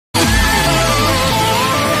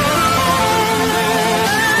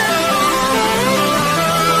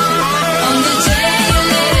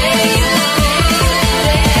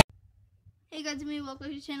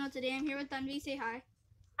welcome to the channel. Today I'm here with Taanvi. Say hi.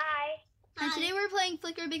 Hi. And today we're playing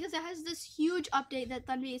Flicker because it has this huge update that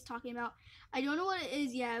Taanvi is talking about. I don't know what it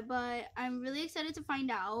is yet, but I'm really excited to find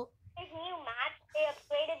out. There's new maps. They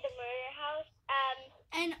upgraded the murder house.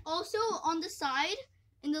 And also on the side,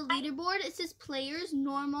 in the leaderboard, it says players,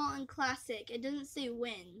 normal, and classic. It doesn't say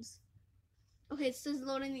wins. Okay, it says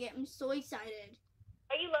loading the game. I'm so excited.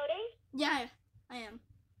 Are you loading? Yeah, I am.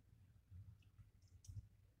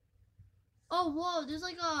 Oh, whoa, there's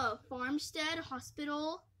like a farmstead,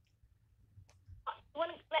 hospital.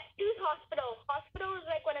 Let's choose hospital. Hospital is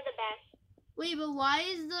like one of the best. Wait, but why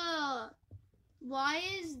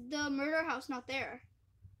is the murder house not there?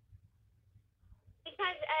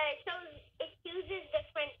 Because it uses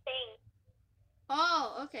different things.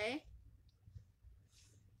 Oh, okay.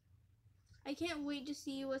 I can't wait to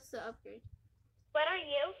see what's the upgrade. What are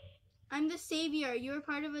you? I'm the savior. You're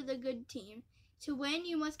part of the good team. To win,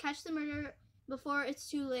 you must catch the murderer before it's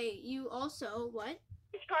too late. You also, what?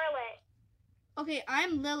 Scarlet. Okay,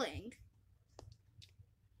 I'm Liling.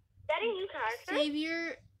 Is that a new character?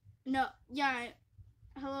 Savior, no, yeah.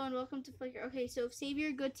 Hello and welcome to Flicker. Okay, so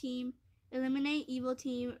Savior, good team. Eliminate evil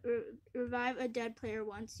team. Revive a dead player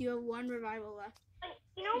once. You have one revival left.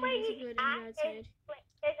 You know where you good ask, and bad side.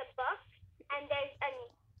 there's a book and there's a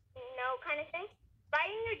note kind of thing. Write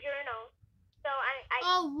in your journal. So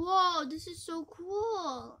Oh, whoa, this is so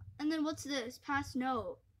cool. And then what's this? Pass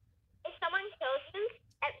note. If someone kills you,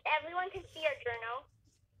 everyone can see your journal.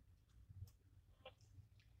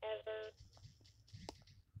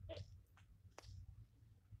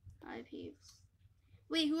 Five heaps.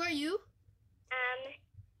 Wait, who are you?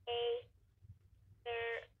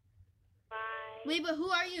 Wait, but who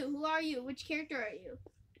are you? Who are you? Which character are you?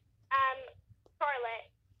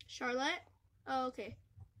 Scarlet. Charlotte? Oh, okay.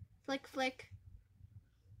 Flick, flick.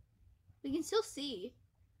 We can still see.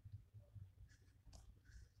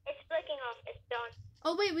 It's flicking off. It's done.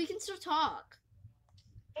 Oh, wait, we can still talk.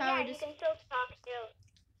 Yeah, you can still talk too.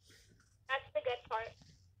 That's the good part.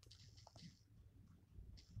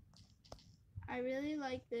 I really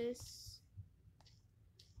like this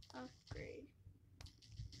upgrade.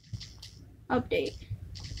 Update.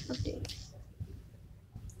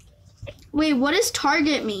 Wait, what does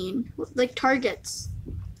target mean? Like targets?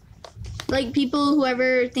 Like people,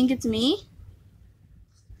 whoever think it's me?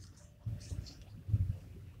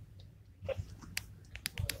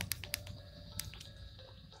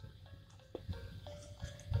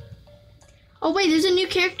 Oh wait, there's a new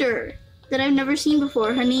character that I've never seen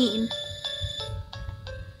before, Haneen.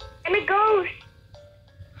 I'm a ghost.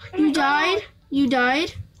 You died? You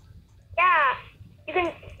died? Yeah. You can,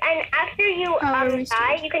 and after you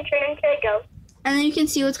die, you can turn into a ghost. And then you can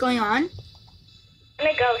see what's going on? I'm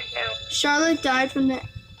a ghost now. Charlotte died from the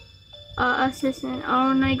assistant.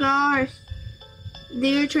 Oh my gosh.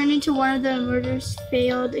 They were turned into one of the murder's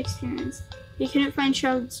failed experiments. They couldn't find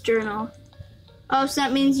Charlotte's journal. Oh, so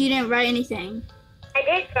that means you didn't write anything. I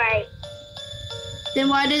did write. Then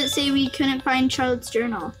why did it say we couldn't find Charlotte's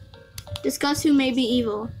journal? Discuss who may be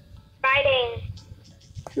evil. Writing.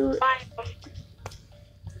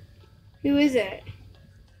 Who is it?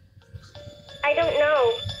 I don't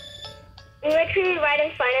know. I'm literally right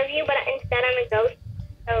in front of you, but instead I'm a ghost,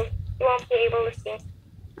 so you won't be able to see.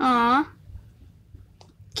 Aw.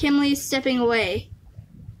 Kimley's stepping away.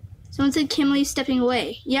 Someone said Kimley's stepping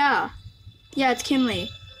away. Yeah. Yeah, it's Kimley.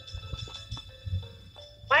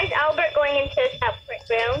 Why is Albert going into a separate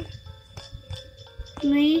room?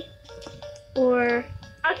 Kimley or...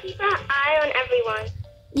 I'll keep an eye on everyone.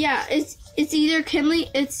 Yeah, it's either Kimley,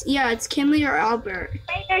 it's Kimley or Albert.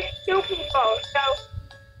 Wait, there's two people, so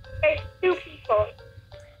there's two people.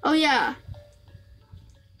 Oh yeah.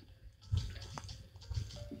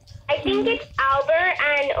 I think it's Albert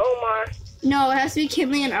and Omar. No, it has to be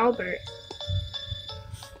Kimley and Albert.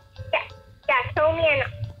 Yeah, Kimley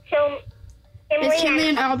It's Kimley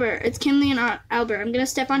and Albert. It's Kimley and Albert. I'm gonna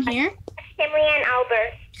step on here. Kimley and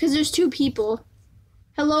Albert. Because there's two people.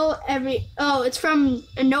 Hello, it's from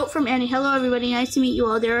a note from Annie. Hello, everybody. Nice to meet you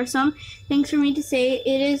all. There are some things for me to say.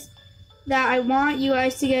 It is that I want you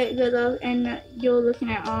guys to get good luck, and you're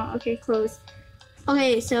looking at. Okay, close.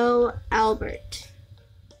 Okay, so Albert.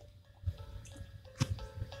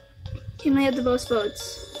 Kimley had the most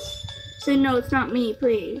votes. So no, it's not me,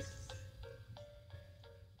 please.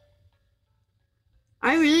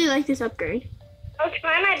 I really like this upgrade. I'll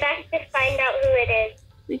try my best to find out who it is.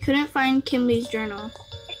 We couldn't find Kimley's journal.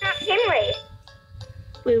 It's not Kimley.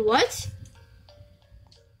 Wait, what?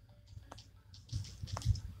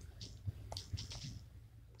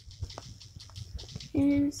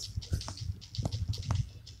 Is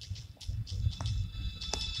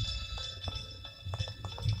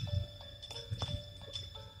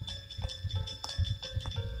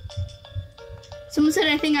Someone said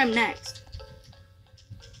I think I'm next.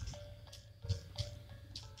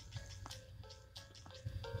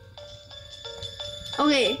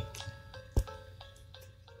 Okay.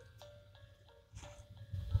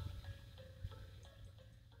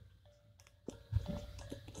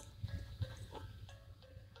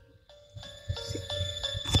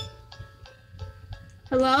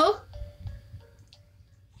 Hello?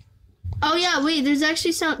 Oh yeah, wait, there's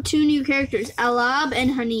actually two new characters, Alab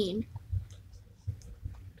and Haneen.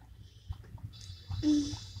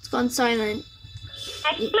 It's gone silent.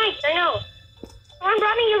 That's my journal. Someone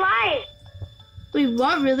brought me you live. Wait,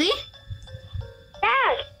 what, really?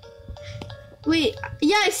 Yes. Wait,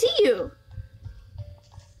 yeah, I see you.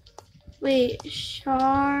 Wait,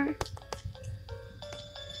 Char.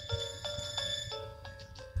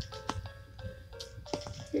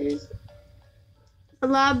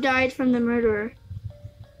 Alab died from the murderer.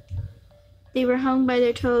 They were hung by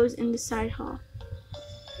their toes in the side hall.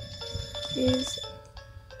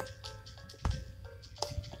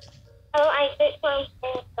 Oh, I did some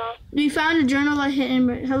stuff. We found a journal that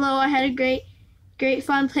hidden. Hello, I had a great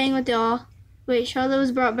fun playing with y'all. Wait, Charlotte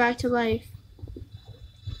was brought back to life.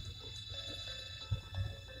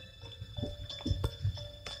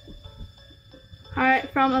 Hi,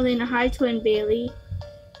 from Elena. Hi, twin Bailey.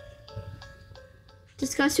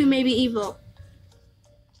 Discuss who may be evil.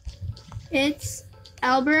 It's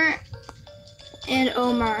Albert and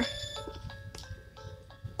Omar.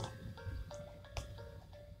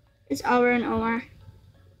 It's Albert and Omar.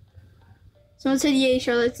 Someone said, yay,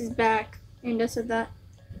 Charlotte is back. Inda said that.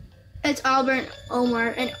 It's Albert and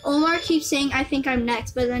Omar. And Omar keeps saying, I think I'm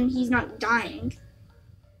next, but then he's not dying.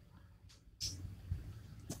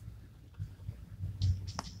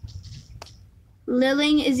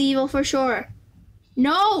 Lilling is evil for sure.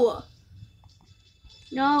 No!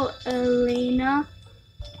 No, Elena.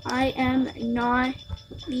 I am not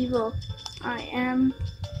evil. I am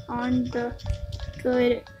on the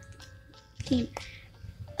good team.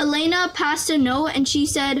 Elena passed a note and she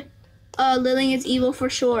said, Lilling is evil for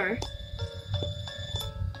sure.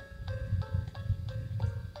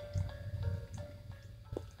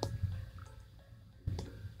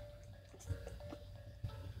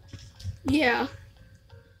 Yeah.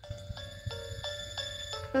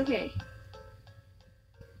 Okay.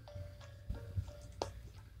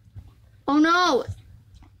 Oh no!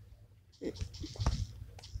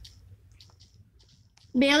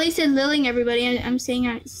 Bailey said Lilling everybody, and I'm saying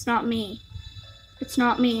it's not me. It's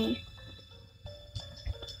not me.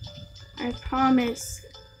 I promise.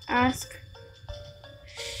 Ask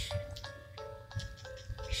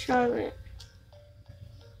Charlotte.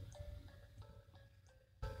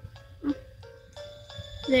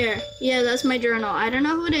 There. Yeah, that's my journal. I don't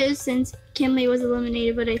know who it is since Kinley was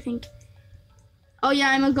eliminated, but I think... Oh yeah,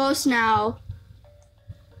 I'm a ghost now.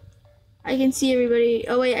 I can see everybody.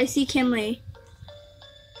 Oh wait, I see Kinley.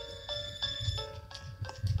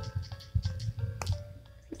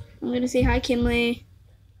 I'm gonna say hi, Kinley.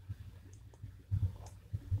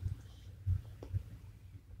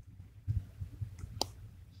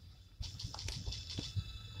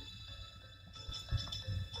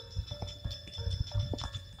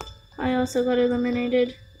 I also got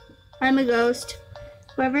eliminated. I'm a ghost.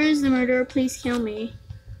 Whoever is the murderer, please kill me.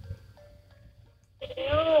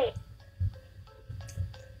 No.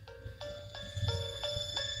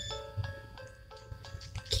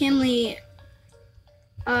 Kinley,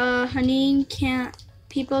 Haneen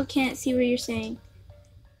people can't see what you're saying.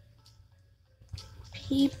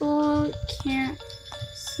 People can't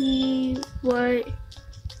see what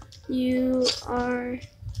you are.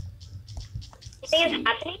 You think it's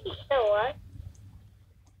happening? So what?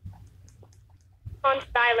 On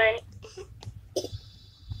silent.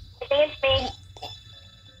 I think it's me.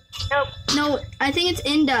 Nope. No, I think it's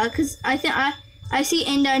Inda, because I see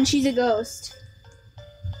Inda and she's a ghost.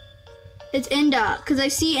 It's Inda, because I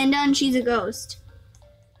see Inda and she's a ghost.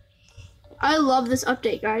 I love this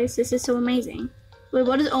update, guys. This is so amazing. Wait,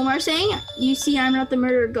 what is Omar saying? You see, I'm not the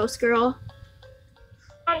murderer, ghost girl.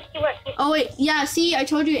 Oh wait, yeah. See, I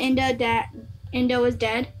told you Inda was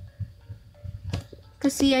dead.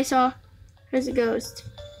 Cause see, I saw her as a ghost.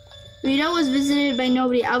 Rita was visited by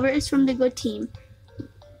nobody. Albert is from the good team.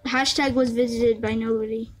 Hashtag was visited by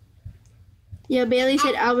nobody. Yeah, Bailey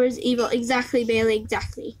said Albert is evil. Exactly, Bailey.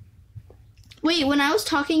 Exactly. Wait, when I was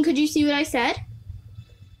talking, could you see what I said?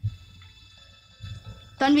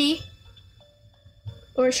 Taanvi.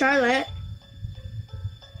 Or Charlotte.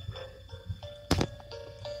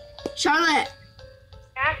 Charlotte.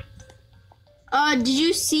 Yeah. Did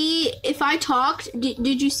you see if I talked?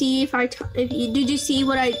 Did you see if I did you see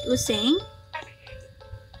what I was saying?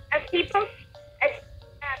 As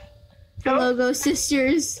Hello, Ghost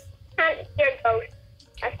Sisters. You're a ghost.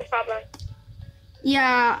 That's the problem.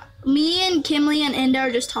 Yeah, me and Kimberly and Inda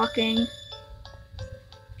are just talking.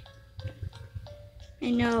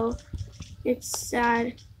 I know. It's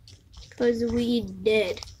sad. Because we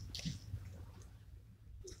did.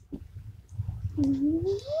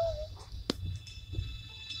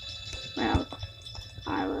 Well,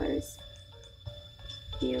 I was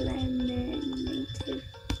eliminated.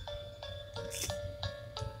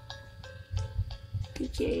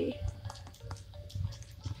 Okay.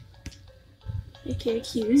 Okay,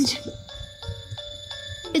 accused.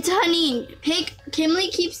 It's Haneen. Pick. Kimberly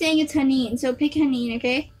keeps saying it's Haneen, so pick Haneen,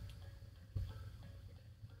 okay?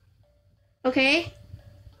 Okay?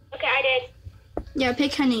 Okay, I did. Yeah,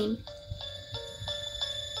 pick Haneen.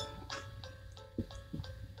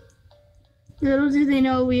 Little do they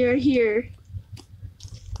know we are here.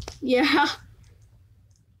 Yeah.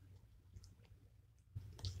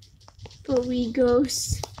 But we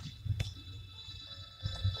ghost.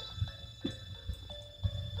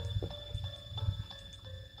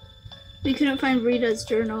 We couldn't find Rita's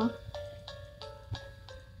journal.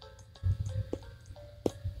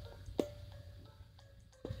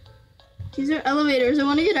 These are elevators. I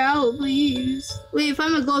want to get out, please. Wait, if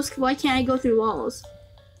I'm a ghost, why can't I go through walls?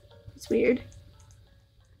 It's weird.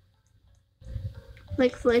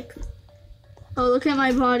 Flick, flick. Oh, look at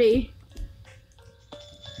my body.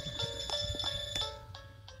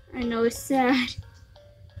 I know, it's sad.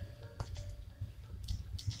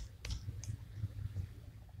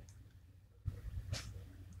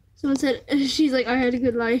 Someone said, she's like, I had a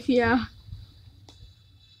good life, yeah.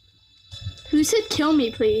 Who said kill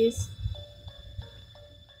me, please?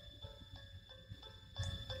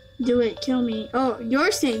 Do it, kill me. Oh,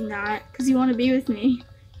 you're saying that because you want to be with me.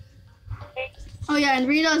 Oh yeah, and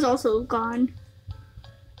Rita's also gone.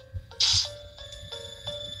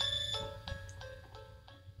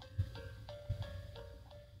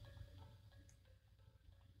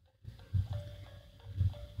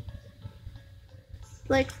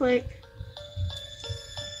 Flick, flick.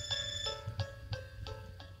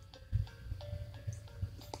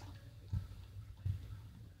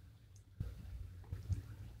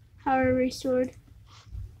 Power restored.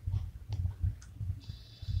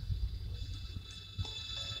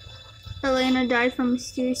 Elena died from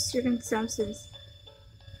mysterious circumstances.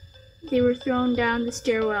 They were thrown down the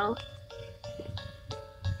stairwell.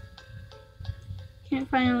 Can't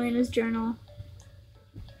find Elena's journal.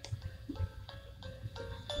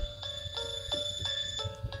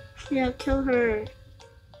 Yeah, kill her.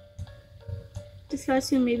 This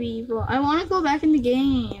costume may be evil. I want to go back in the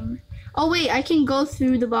game. Oh wait, I can go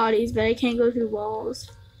through the bodies, but I can't go through walls.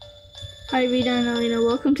 Hi Rita and Elena,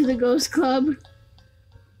 welcome to the Ghost Club.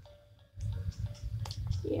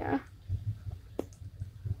 Yeah.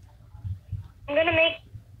 I'm gonna make...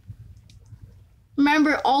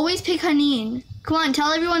 Remember, always pick Haneen. Come on,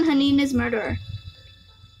 tell everyone Haneen is murderer.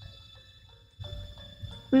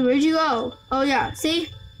 Wait, where'd you go? Oh yeah, see?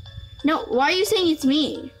 No, why are you saying it's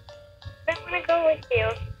me? I wanna go with you.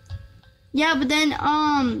 Yeah, but then,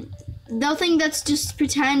 they'll think that's just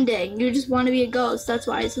pretending. You just want to be a ghost, that's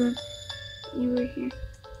why. So you were here.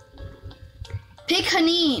 Pick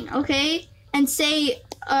Haneen, okay? And say,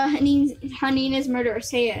 Haneen is murderer.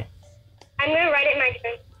 Say it. I'm gonna write it in my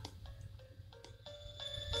turn.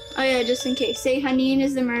 Oh yeah, just in case. Say Haneen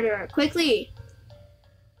is the murderer. Quickly.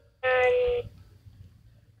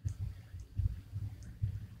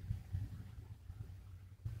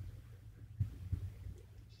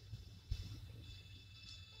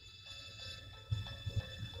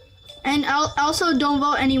 And also don't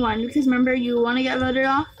vote anyone, because remember, you want to get voted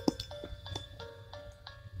off.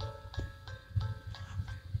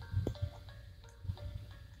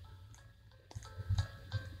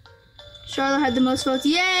 Charlotte had the most votes.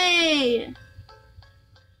 Yay!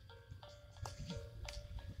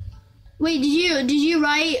 Wait, did you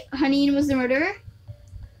write Haneen was the murderer?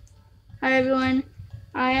 Hi everyone.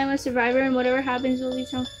 I am a survivor and whatever happens will be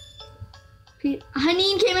told.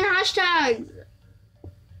 Haneen came in hashtag.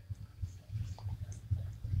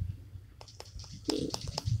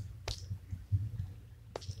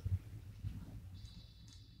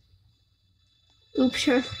 Oops,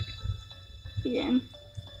 sure. Again.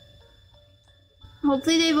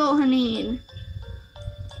 Hopefully they vote Haneen.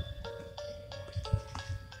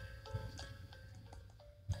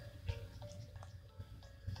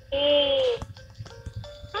 How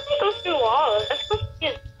do I go through walls? That's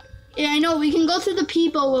confusing. Yeah, I know. We can go through the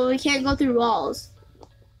people, but we can't go through walls.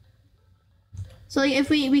 So like, if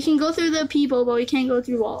we can go through the people, but we can't go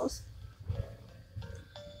through walls.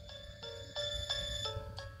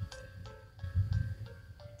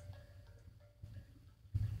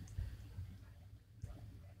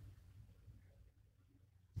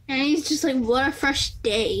 Annie's just like, what a fresh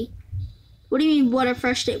day. What do you mean, what a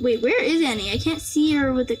fresh day? Wait, where is Annie? I can't see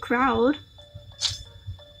her with the crowd.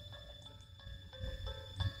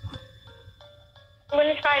 I'm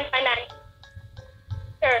gonna try and find Annie.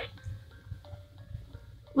 Sure.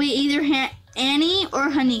 Wait, either Annie or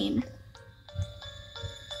Haneen.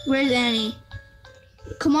 Where's Annie?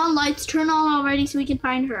 Come on, lights, turn on already so we can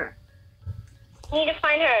find her. Need to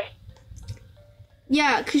find her.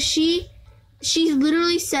 Yeah, cause she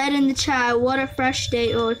literally said in the chat, "What a fresh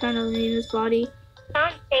day." Oh, I found Alina's body.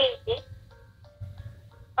 Found Daisy.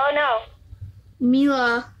 Oh no.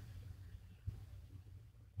 Mila.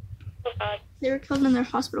 Oh god. They were killed in their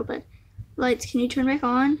hospital bed. Lights, can you turn back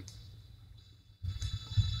on?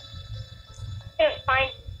 Can't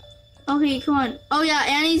find. Okay, come on. Oh yeah,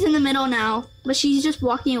 Annie's in the middle now, but she's just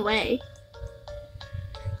walking away.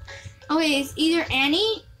 Okay, it's either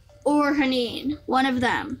Annie or Haneen. One of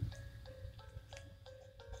them.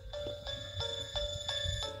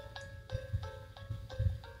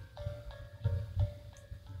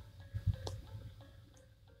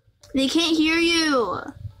 They can't hear you.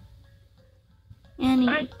 Annie.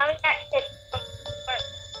 I'm that kid.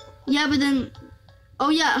 Yeah, but then, oh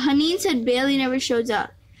yeah, Haneen said Bailey never shows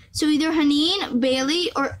up. So either Haneen,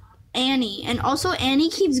 Bailey, or Annie. And also Annie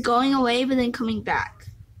keeps going away, but then coming back.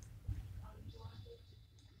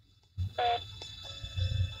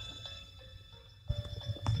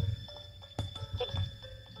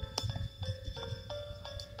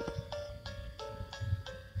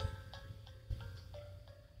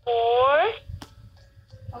 Or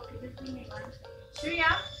Okay, just give me one.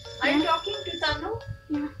 Shreya, are you talking to Tanu?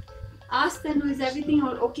 Yeah. Ask Tanu, is everything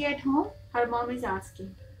okay at home? Her mom is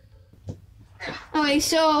asking. Okay,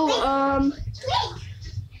 so,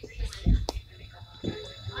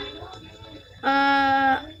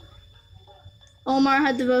 Omar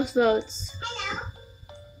had the most votes.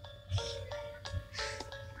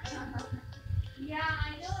 Yeah,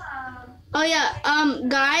 I know. Oh yeah,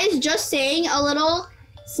 guys, just saying a little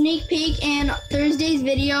sneak peek in Thursday's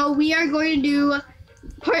video. We are going to do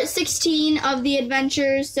part 16 of the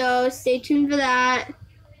adventures, so stay tuned for that.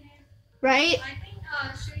 Right? I think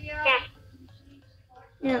Shreya. yeah.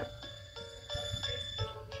 Yeah.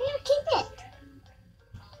 Here, keep it.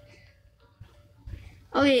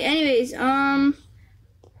 Okay, anyways,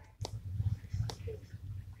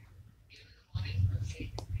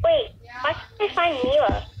 Wait, why can't I find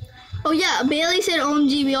Mila? oh yeah, Bailey said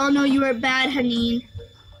OMG, we all know you were bad, Haneen.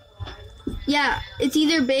 Yeah, it's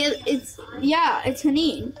either Bailey, it's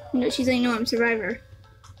Haneen. No, she's like, no, I'm Survivor.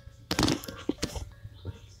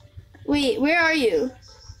 Wait, where are you?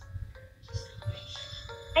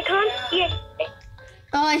 I can't see it.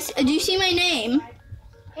 Oh, do you see my name?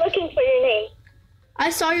 I'm looking for your name. I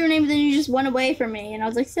saw your name, but then you just went away from me, and I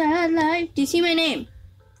was like, sad life. Do you see my name?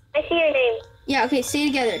 I see your name. Yeah, okay, stay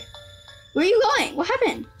together. Where are you going? What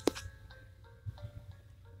happened?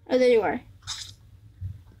 Oh, there you are.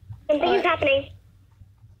 Something is happening.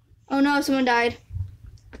 Oh no, someone died.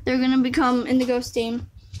 They're gonna become in the ghost team.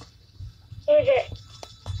 Who is it?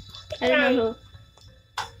 I don't know who.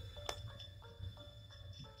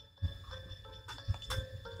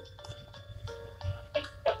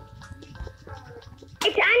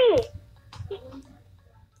 It's Annie.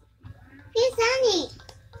 Here's Annie.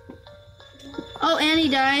 Oh, Annie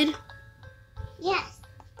died. Yes.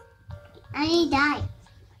 Annie died.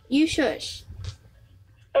 You shush.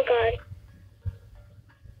 Oh god.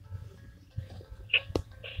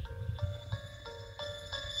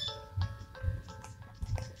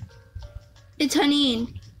 It's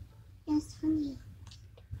Haneen. Yes, honey.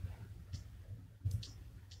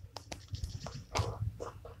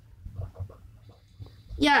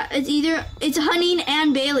 Yeah, it's Haneen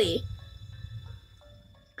and Bailey.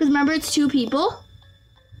 Because remember, it's two people.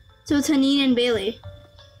 So it's Haneen and Bailey.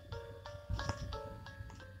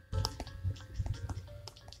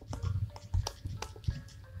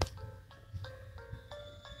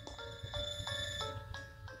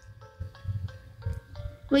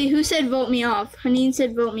 Wait, who said vote me off? Haneen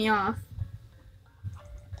said vote me off.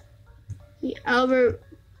 Albert,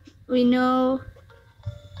 we know.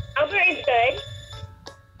 Albert is good.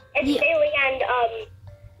 It's Yeah. Bailey and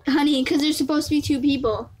Honey, because there's supposed to be two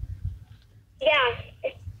people. yeah,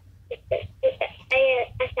 it's an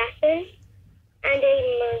assassin and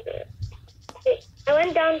a murderer. Wait, I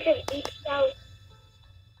went down to each house.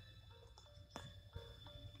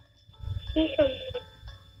 See something.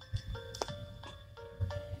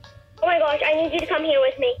 Oh my gosh, I need you to come here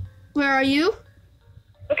with me. Where are you?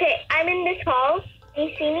 Okay, I'm in this hall. Can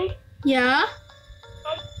you see me? Yeah?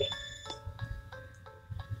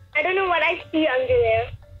 I don't know what I see under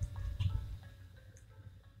there.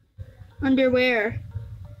 Underwear.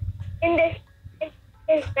 In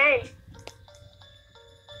this bed.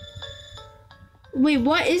 Wait,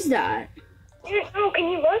 what is that? Oh, can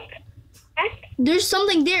you look? There's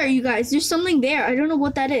something there, you guys. There's something there. I don't know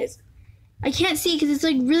what that is. I can't see because it's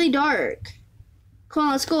like really dark. Come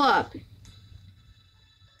on, let's go up.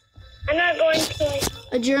 I'm not going to.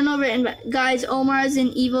 A journal written by... Guys, Omar is an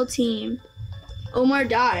evil team. Omar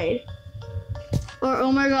died. Or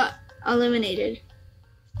Omar got eliminated.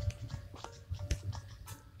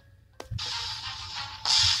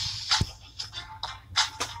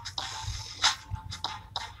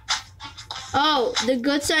 Oh, the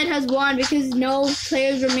good side has won because no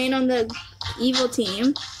players remain on the evil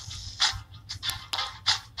team.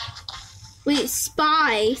 Wait,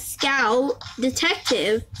 spy, scout,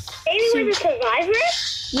 detective. Amy was a survivor?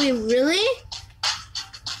 Wait, really?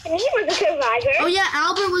 And he was a survivor. Oh yeah,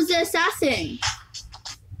 Albert was the assassin.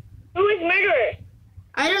 Who was murderer?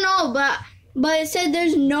 I don't know, but it said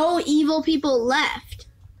there's no evil people left.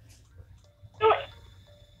 No,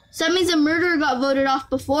 So that means the murderer got voted off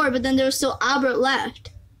before, but then there was still Albert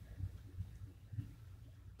left.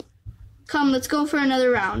 Come, let's go for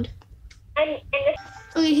another round. and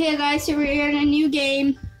Okay, hey guys, so we're in a new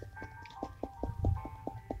game.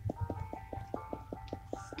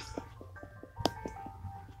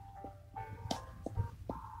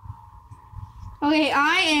 Okay,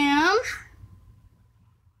 I'm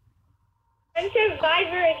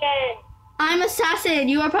survivor again. I'm assassin.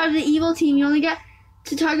 You are part of the evil team. You only get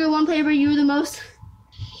to target one player, but you are the most.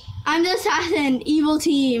 I'm the assassin. Evil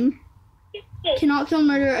team. Cannot kill,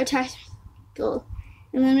 murder, attack, go.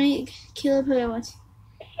 Eliminate, kill a player once.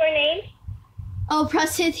 What's your name? Oh,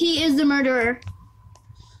 press hit. He is the murderer.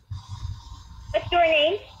 What's your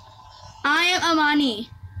name? I am Amani.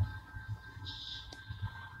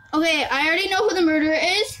 Okay, I already know who the murderer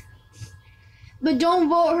is, but don't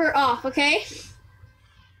vote her off, okay?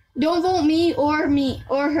 Don't vote me or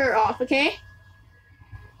her off, okay?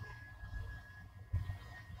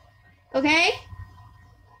 Okay?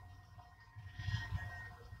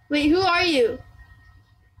 Wait, who are you?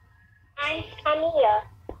 I'm Tamia.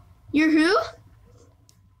 You're who?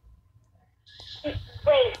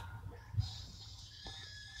 Wait.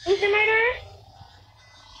 Who's the murderer?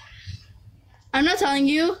 I'm not telling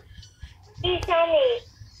you. Please tell me.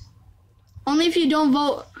 Only if you don't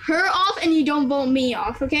vote her off and you don't vote me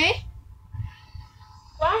off, okay?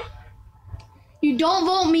 What? You don't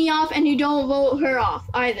vote me off and you don't vote her off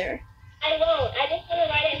either. I won't. I just want to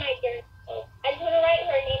write it in my journal. I just want to write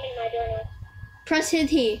her name in my journal. Press hit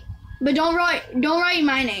he. But don't write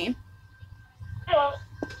my name. I won't.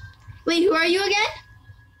 Wait, who are you again?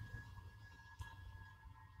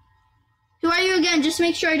 Who are you again? Just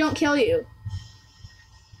make sure I don't kill you.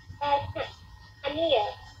 Tamia.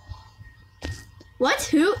 What?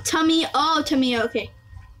 Who? Tummy. Oh, Tamia. Okay.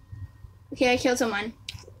 Okay, I killed someone.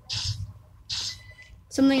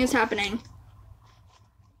 Something is happening.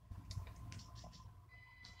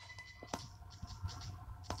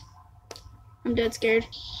 I'm dead scared.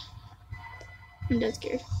 I'm dead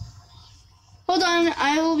scared. Hold on,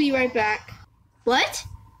 I will be right back. What?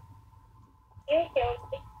 You killed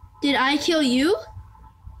me. Did I kill you?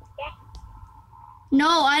 Yeah.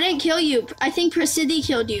 No, I didn't kill you. I think Prasiddhi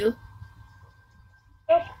killed you.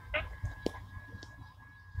 Nope.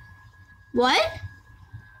 What?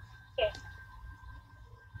 Yeah.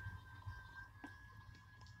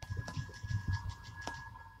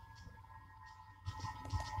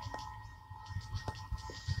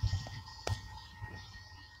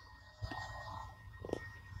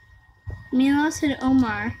 Mila said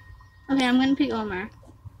Omar. Okay, I'm gonna pick Omar.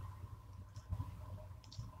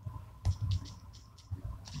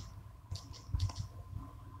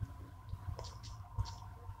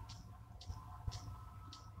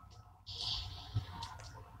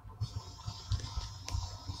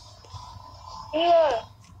 Yeah.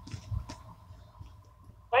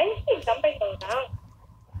 Why is she jumping so down?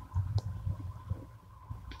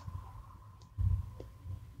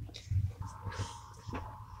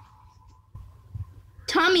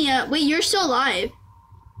 Tamia, wait, you're still alive.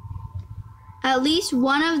 At least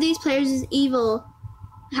one of these players is evil.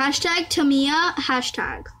 Hashtag Tamia,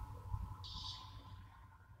 hashtag.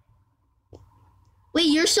 Wait,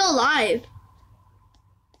 you're still alive.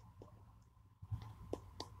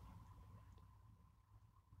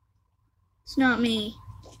 It's not me.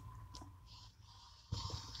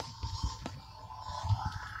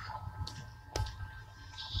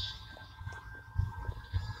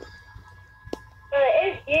 Well,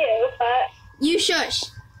 it is you, but You shush.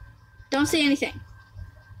 Don't say anything.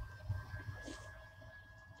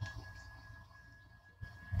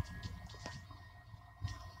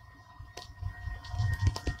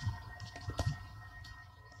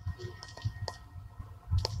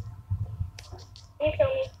 Can you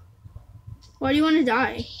kill me? Why do you want to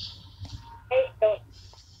die? I just don't.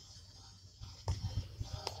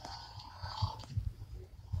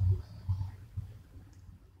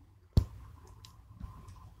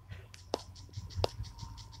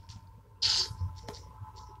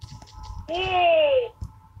 Yay!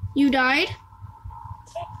 You died?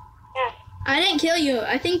 Yeah. I didn't kill you.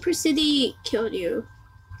 I think Presidy killed you.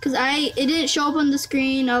 Cause it didn't show up on the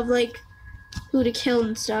screen of like who to kill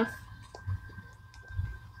and stuff.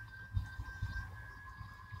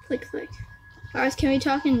 Click, click. Guys, can we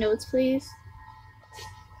talk in notes, please?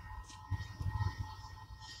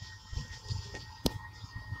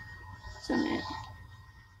 Submit.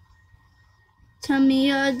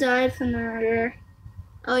 Tamia died from the murder.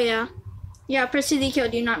 Oh yeah. Yeah, Presidy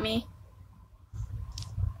killed you, not me.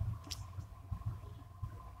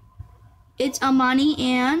 It's Amani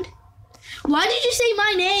and... Why did you say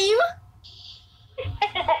my name?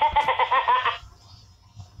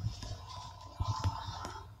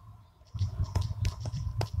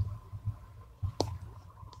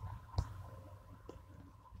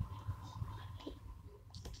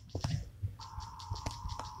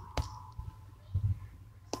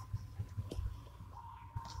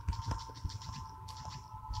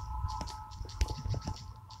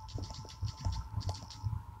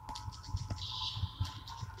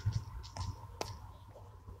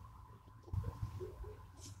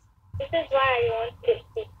 This is why I want to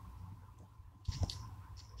speak.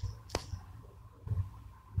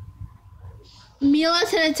 Mila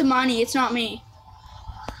said it's Amani, it's not me.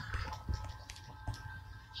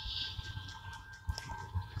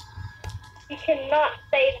 You cannot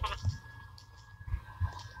say that.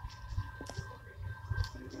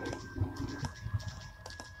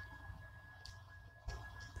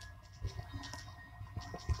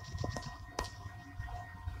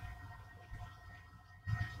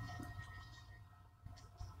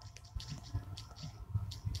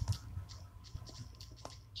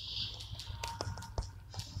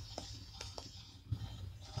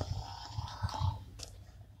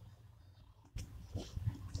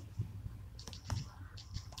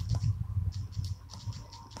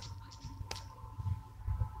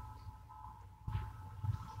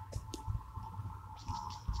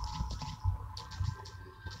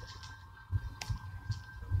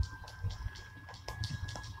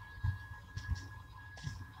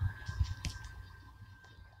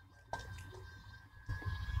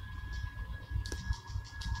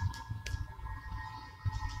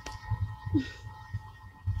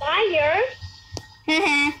 Liar.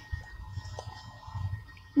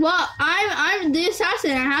 Well, I'm the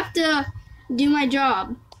assassin. I have to do my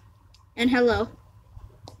job. And hello.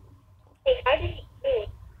 Hey, how did you do?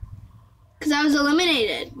 Because I was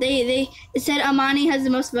eliminated. It said Amani has the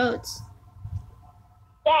most votes.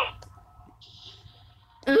 Yeah.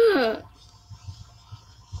 Ugh.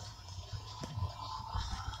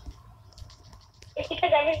 It's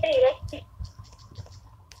because everybody left you.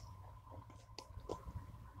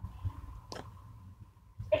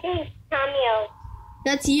 It means Tamio.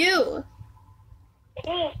 That's you. It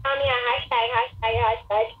means Tamio.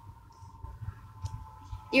 Hashtag.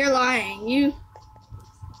 You're lying. You.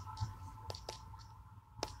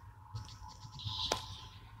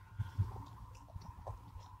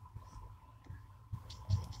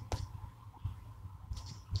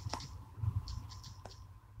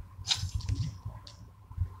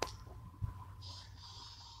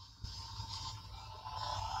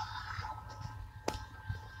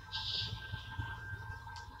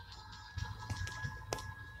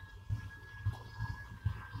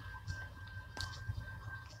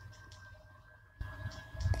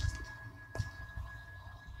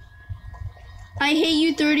 I hate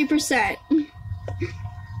you 30%.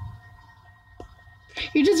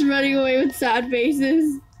 You're just running away with sad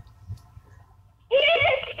faces.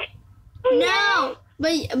 No,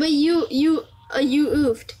 but you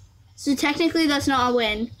oofed. So technically that's not a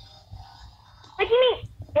win. What do you mean?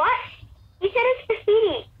 What? You said it's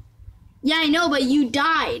graffiti. Yeah, I know, but you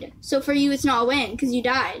died. So for you it's not a win because you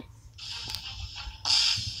died.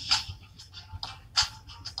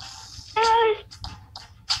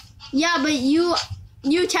 Yeah, but you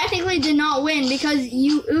technically did not win because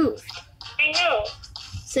you oofed. I know.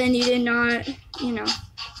 So then you did not, you know.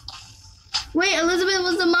 Wait, Elizabeth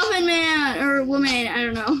was the muffin man or woman, I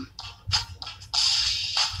don't know.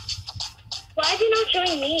 Why is it not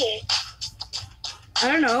showing me? I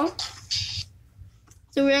don't know.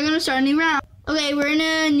 So we're gonna start a new round. Okay, we're in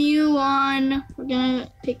a new one. We're gonna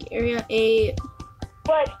pick area 8.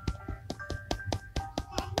 What?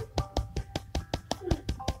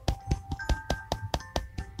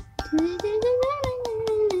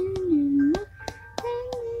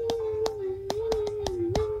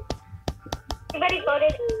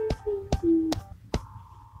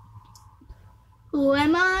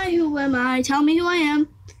 am I? Tell me who I am.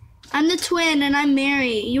 I'm the twin, and I'm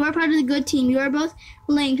Mary. You are part of the good team. You are both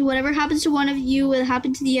linked. Whatever happens to one of you will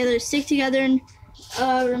happen to the other. Stick together and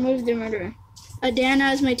remove the murderer.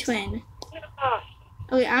 Adana is my twin.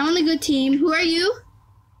 Okay, I'm on the good team. Who are you?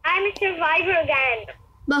 I'm a survivor again.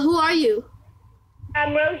 But who are you?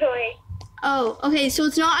 I'm Rosalie. Oh, okay, so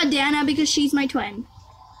it's not Adana because she's my twin.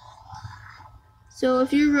 So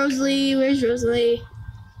if you're Rosalie, where's Rosalie?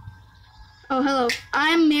 Oh, hello.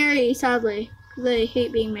 I'm Mary, sadly, because I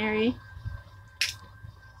hate being Mary.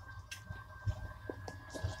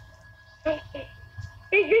 There's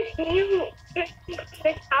this new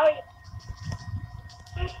Natalia.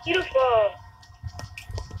 So beautiful.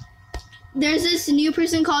 There's this new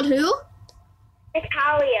person called who?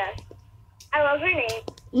 Natalia. I love her name.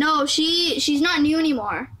 No, she's not new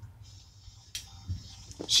anymore.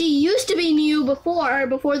 She used to be new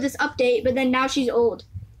before this update, but then now she's old.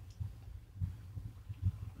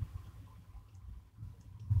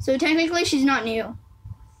 So technically she's not new.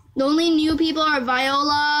 The only new people are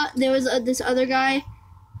Viola. There was this other guy.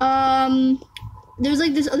 There was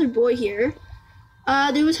like this other boy here.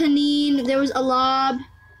 There was Haneen. There was Alab.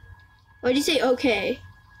 Why'd you say okay?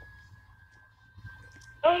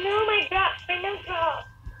 Oh no, my God, my nose.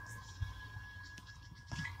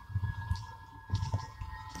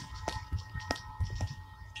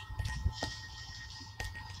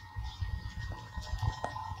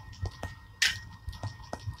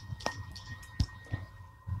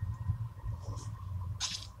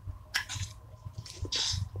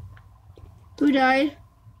 Who died?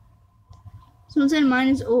 Someone said mine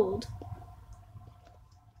is old.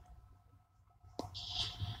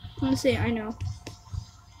 I'm gonna say I know.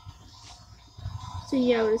 So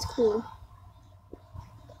yeah, it was cool.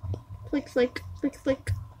 Flick, flick, flick,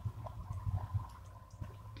 flick.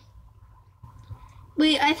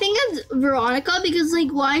 Wait, I think it's Veronica because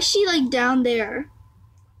like, why is she like down there?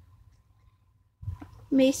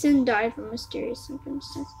 Mason died from mysterious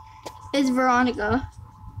circumstances. It's Veronica.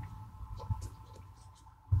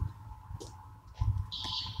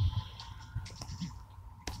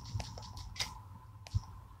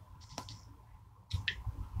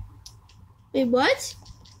 Wait, what?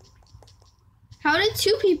 How did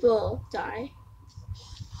two people die?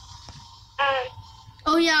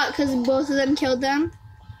 Oh yeah, because both of them killed them.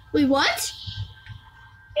 Wait, what?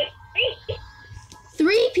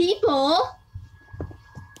 Three people?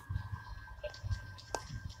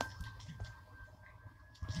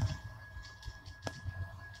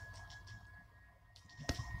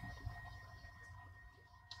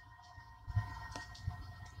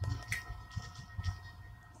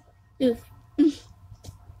 Oof.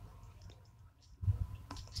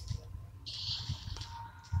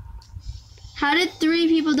 How did three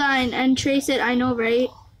people die? And Trey said, I know, right?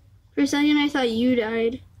 For a second, I thought you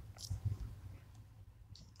died.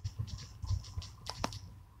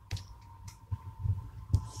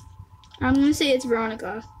 I'm gonna say it's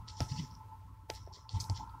Veronica.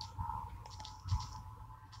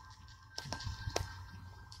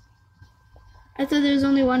 I thought there was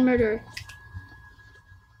only one murder.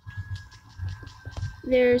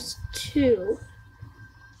 There's two.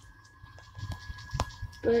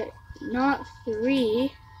 But not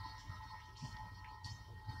three.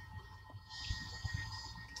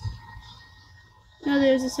 No,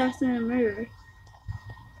 there's assassin and murder.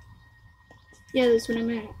 Yeah, that's what I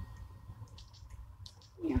meant.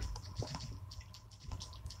 Yeah.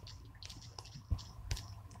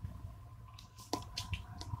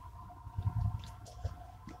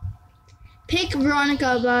 Pick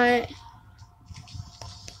Veronica, but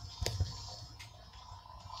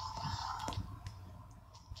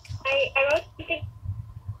I wrote something.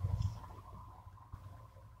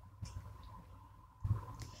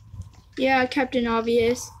 yeah, Captain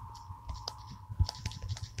Obvious.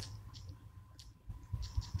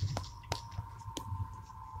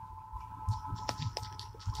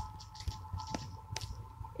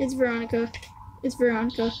 It's Veronica. It's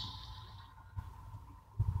Veronica.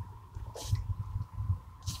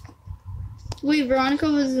 Wait, Veronica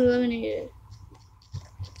was eliminated.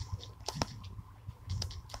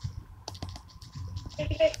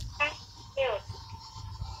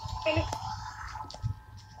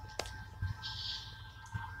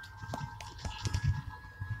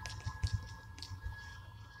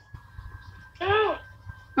 No,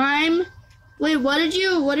 Wait,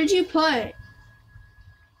 what did you put? what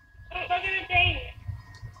was I saying?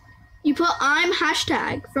 You put I'm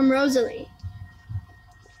hashtag from Rosalie.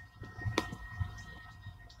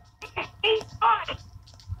 Thank God.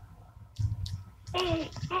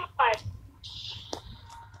 Thank God.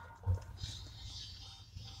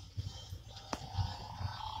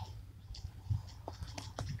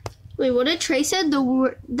 Wait, what did Trey said?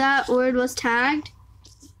 That word was tagged?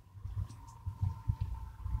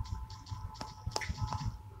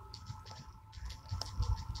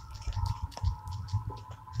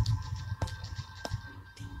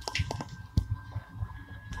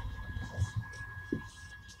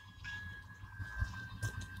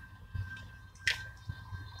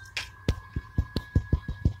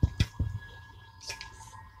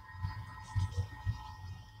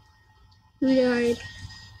 Who died?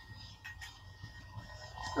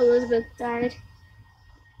 Elizabeth died.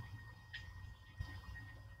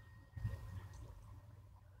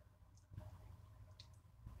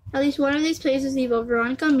 At least one of these places evil.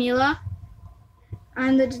 Veronica, Mila,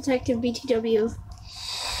 and the detective BTW.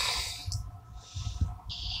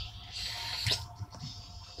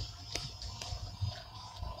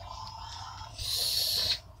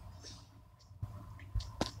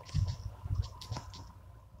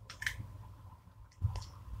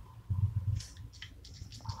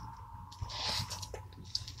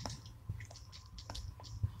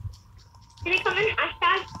 Did it come in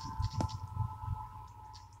hashtag?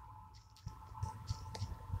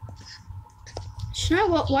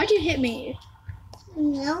 Shana, why'd you hit me?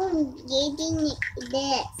 No, I'm getting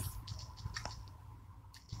this.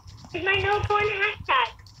 Is my note going hashtag?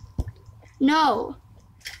 No.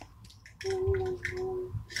 Two.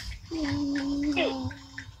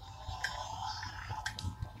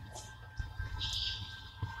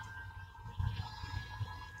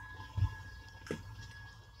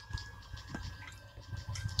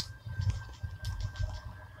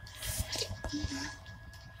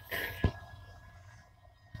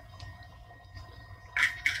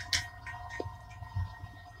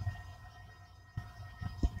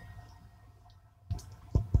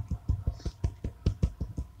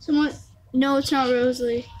 Someone. No, it's not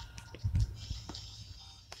Rosalie.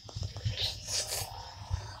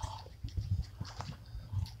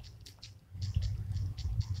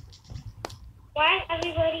 Why is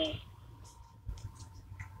everybody...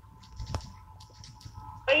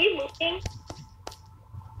 Are you moving?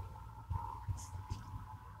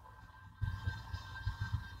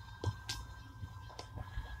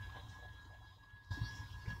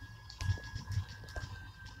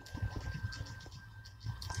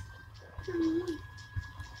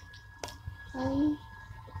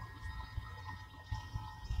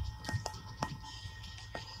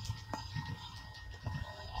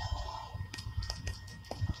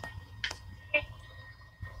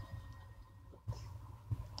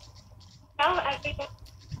 Tell everyone.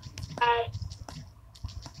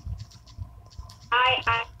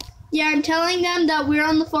 Yeah, I'm telling them that we're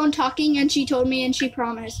on the phone talking, and she told me and she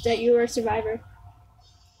promised that you were a survivor.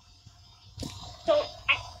 So,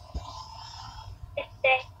 it's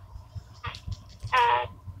the,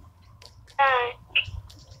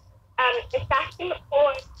 assassin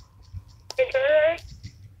or murderer.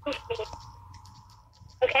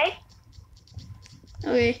 Okay?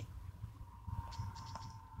 Okay.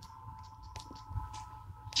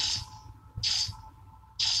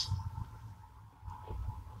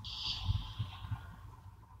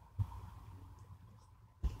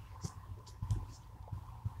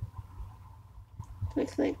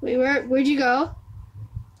 Click. Wait, where'd you go?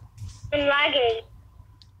 I'm lagging.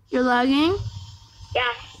 You're lagging?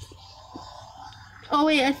 Yeah. Oh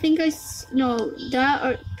wait, I think no,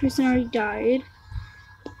 that person already died.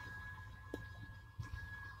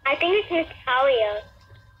 I think it's Natalia.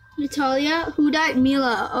 Natalia? Who died?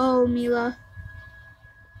 Mila. Oh, Mila.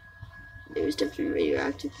 There was definitely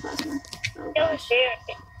radioactive plasma. Oh Still gosh. there.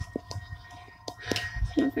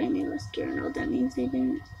 Can't find Mila's journal. That means they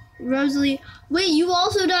didn't. Rosalie. Wait, you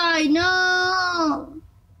also died. No.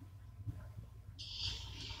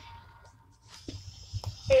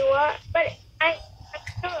 Say what? But I'm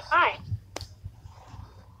still alive.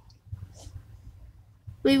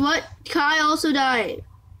 Wait, what? Kai also died.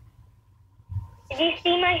 Did you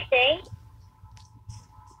see my thing?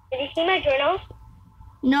 Did you see my journal?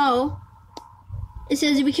 No. It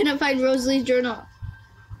says we cannot find Rosalie's journal.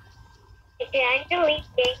 Okay, I'm deleting.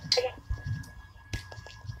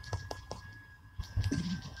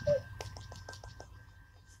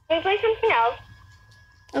 Can we play something else?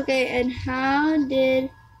 Okay, and how did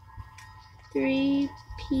 3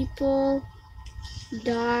 people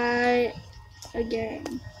die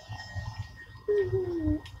again?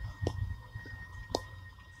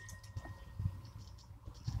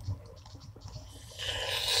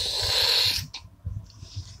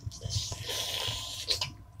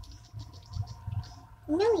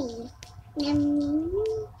 No.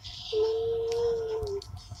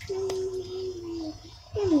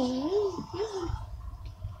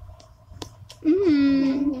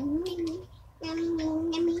 Mm.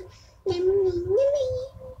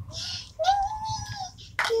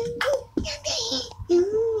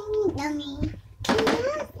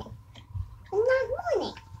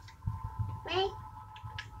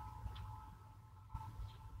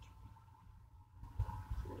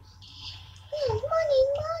 Yeah,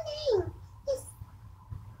 morning. Yes.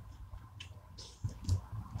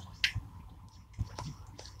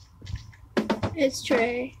 It's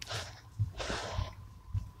Trey.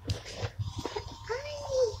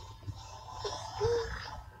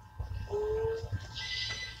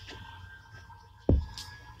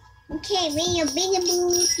 Okay, bing a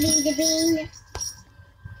boots, bing the bing.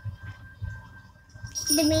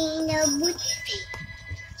 The bing a boot.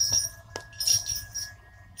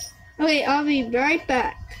 Okay, I'll be right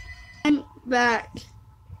back. I'm back.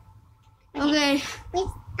 Okay. With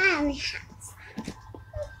our house.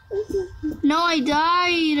 No, I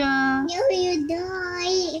died. No, you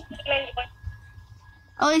die.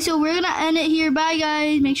 Okay, so we're gonna end it here. Bye,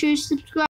 guys. Make sure to subscribe.